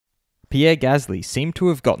Pierre Gasly seemed to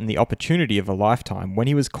have gotten the opportunity of a lifetime when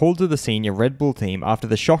he was called to the senior Red Bull team after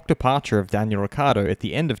the shock departure of Daniel Ricciardo at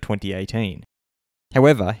the end of 2018.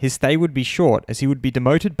 However, his stay would be short as he would be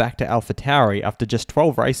demoted back to AlphaTauri after just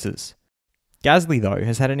 12 races. Gasly, though,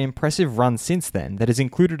 has had an impressive run since then that has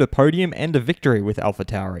included a podium and a victory with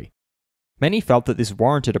AlphaTauri. Many felt that this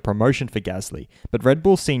warranted a promotion for Gasly, but Red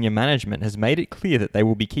Bull senior management has made it clear that they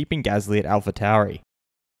will be keeping Gasly at AlphaTauri.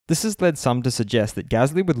 This has led some to suggest that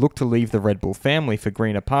Gasly would look to leave the Red Bull family for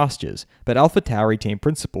greener pastures, but AlphaTauri team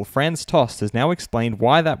principal Franz Tost has now explained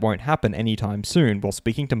why that won't happen anytime soon while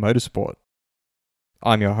speaking to Motorsport.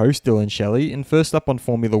 I'm your host Dylan Shelley, and first up on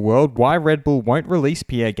Formula World, why Red Bull won't release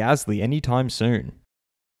Pierre Gasly anytime soon.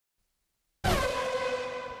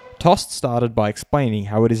 Tost started by explaining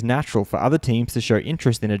how it is natural for other teams to show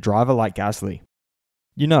interest in a driver like Gasly.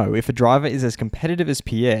 You know, if a driver is as competitive as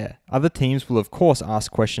Pierre, other teams will of course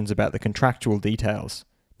ask questions about the contractual details.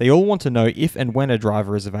 They all want to know if and when a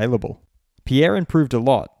driver is available. Pierre improved a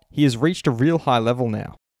lot. He has reached a real high level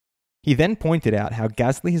now. He then pointed out how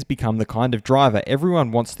Gasly has become the kind of driver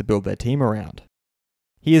everyone wants to build their team around.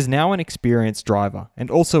 He is now an experienced driver,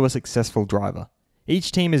 and also a successful driver.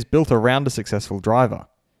 Each team is built around a successful driver.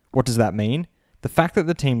 What does that mean? The fact that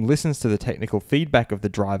the team listens to the technical feedback of the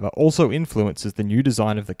driver also influences the new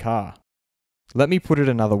design of the car. Let me put it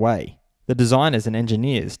another way. The designers and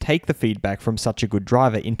engineers take the feedback from such a good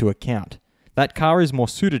driver into account. That car is more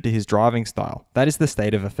suited to his driving style. That is the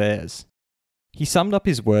state of affairs. He summed up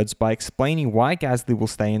his words by explaining why Gasly will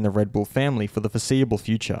stay in the Red Bull family for the foreseeable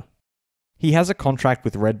future. He has a contract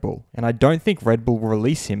with Red Bull, and I don't think Red Bull will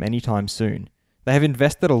release him anytime soon. They have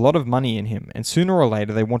invested a lot of money in him, and sooner or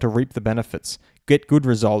later they want to reap the benefits, get good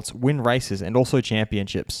results, win races, and also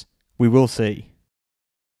championships. We will see.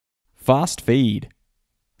 Fast feed.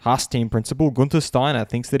 Haas team principal Gunther Steiner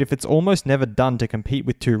thinks that if it's almost never done to compete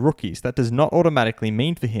with two rookies, that does not automatically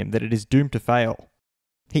mean for him that it is doomed to fail.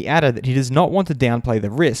 He added that he does not want to downplay the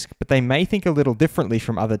risk, but they may think a little differently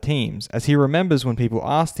from other teams, as he remembers when people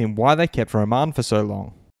asked him why they kept Romain for so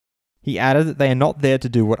long. He added that they are not there to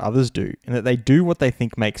do what others do, and that they do what they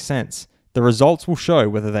think makes sense. The results will show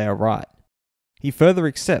whether they are right. He further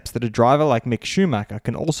accepts that a driver like Mick Schumacher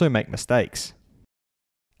can also make mistakes.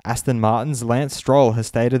 Aston Martin's Lance Stroll has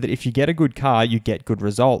stated that if you get a good car, you get good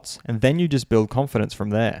results, and then you just build confidence from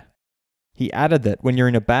there. He added that when you're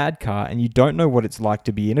in a bad car and you don't know what it's like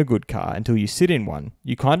to be in a good car until you sit in one,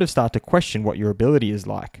 you kind of start to question what your ability is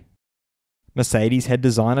like. Mercedes head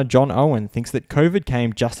designer John Owen thinks that COVID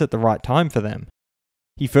came just at the right time for them.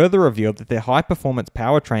 He further revealed that their high-performance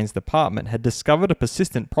powertrains department had discovered a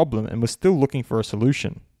persistent problem and was still looking for a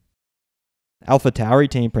solution. AlphaTauri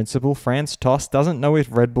team principal Franz Tost doesn't know if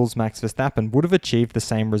Red Bull's Max Verstappen would have achieved the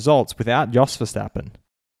same results without Jos Verstappen.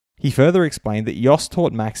 He further explained that Jos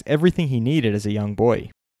taught Max everything he needed as a young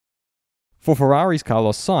boy. For Ferrari's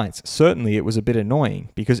Carlos Sainz, certainly it was a bit annoying,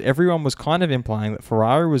 because everyone was kind of implying that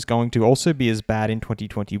Ferrari was going to also be as bad in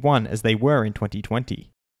 2021 as they were in 2020.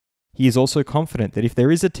 He is also confident that if there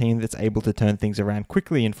is a team that's able to turn things around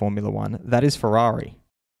quickly in Formula 1, that is Ferrari.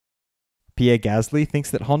 Pierre Gasly thinks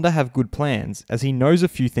that Honda have good plans, as he knows a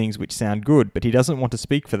few things which sound good, but he doesn't want to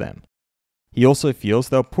speak for them. He also feels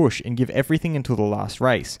they'll push and give everything until the last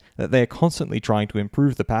race, that they are constantly trying to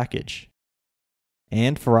improve the package.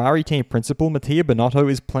 And Ferrari team principal Mattia Binotto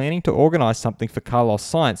is planning to organise something for Carlos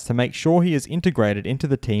Sainz to make sure he is integrated into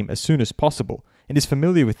the team as soon as possible, and is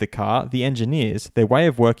familiar with the car, the engineers, their way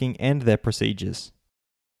of working, and their procedures.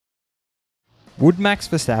 Would Max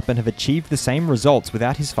Verstappen have achieved the same results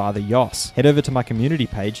without his father Jos? Head over to my community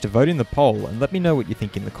page to vote in the poll and let me know what you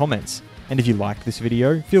think in the comments. And if you liked this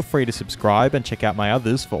video, feel free to subscribe and check out my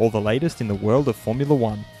others for all the latest in the world of Formula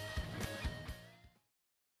 1.